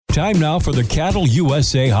Time now for the Cattle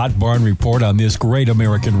USA Hot Barn Report on this great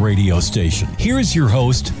American radio station. Here's your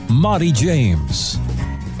host, Monty James.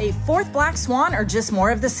 A fourth black swan or just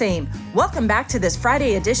more of the same? Welcome back to this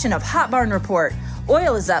Friday edition of Hot Barn Report.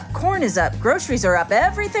 Oil is up, corn is up, groceries are up,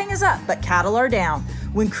 everything is up, but cattle are down.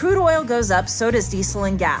 When crude oil goes up, so does diesel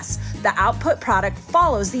and gas. The output product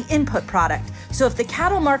follows the input product. So if the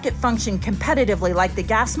cattle market functioned competitively like the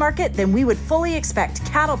gas market, then we would fully expect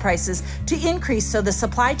cattle prices to increase so the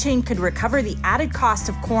supply chain could recover the added cost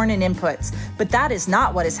of corn and inputs. But that is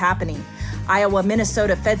not what is happening. Iowa,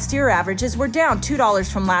 Minnesota fed steer averages were down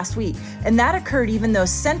 $2 from last week, and that occurred even though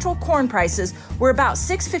central corn prices were about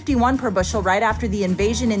 $6.51 per bushel right after the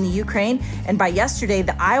invasion in the Ukraine, and by yesterday,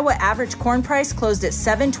 the Iowa average corn price closed at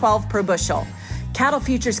 $7.12 per bushel. Cattle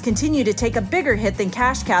futures continue to take a bigger hit than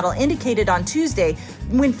cash cattle indicated on Tuesday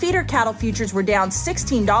when feeder cattle futures were down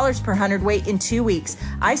 $16 per hundredweight in 2 weeks.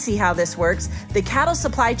 I see how this works. The cattle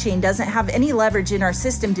supply chain doesn't have any leverage in our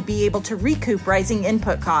system to be able to recoup rising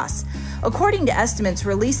input costs. According to estimates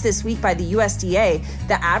released this week by the USDA,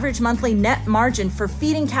 the average monthly net margin for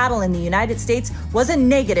feeding cattle in the United States was a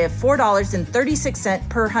negative $4.36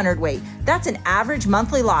 per hundredweight. That's an average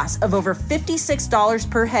monthly loss of over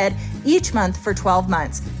 $56 per head each month for 12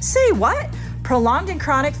 months. Say what? Prolonged and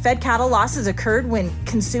chronic fed cattle losses occurred when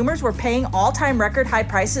consumers were paying all-time record high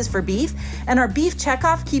prices for beef, and our beef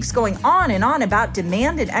checkoff keeps going on and on about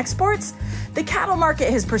demand and exports? The cattle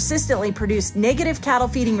market has persistently produced negative cattle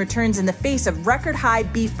feeding returns in the face of record high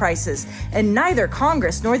beef prices, and neither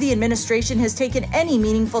Congress nor the administration has taken any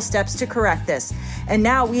meaningful steps to correct this. And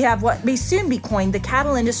now we have what may soon be coined the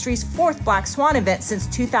cattle industry's fourth black swan event since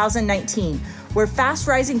 2019. Where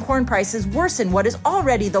fast-rising corn prices worsen what is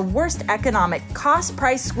already the worst economic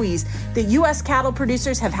cost-price squeeze that U.S. cattle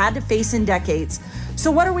producers have had to face in decades.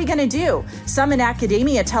 So what are we going to do? Some in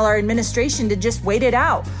academia tell our administration to just wait it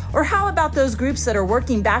out. Or how about those groups that are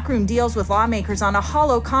working backroom deals with lawmakers on a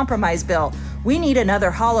hollow compromise bill? We need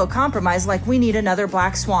another hollow compromise like we need another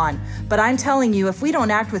black swan. But I'm telling you, if we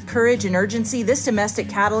don't act with courage and urgency, this domestic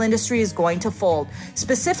cattle industry is going to fold.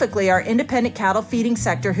 Specifically, our independent cattle feeding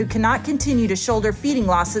sector who cannot continue to shoulder feeding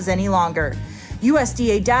losses any longer.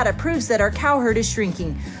 USDA data proves that our cow herd is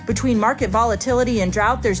shrinking. Between market volatility and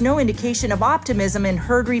drought, there's no indication of optimism in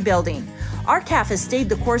herd rebuilding. Our calf has stayed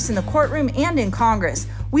the course in the courtroom and in Congress.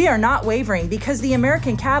 We are not wavering because the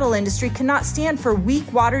American cattle industry cannot stand for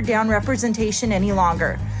weak, watered-down representation any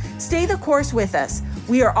longer. Stay the course with us.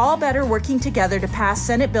 We are all better working together to pass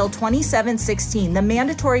Senate Bill 2716, the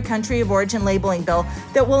mandatory country of origin labeling bill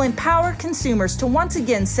that will empower consumers to once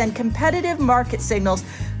again send competitive market signals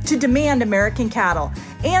to demand American cattle,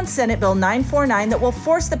 and Senate Bill 949 that will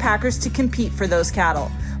force the packers to compete for those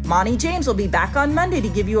cattle. Monty James will be back on Monday to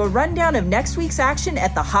give you a rundown of next week's action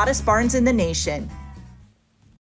at the hottest barns in the nation.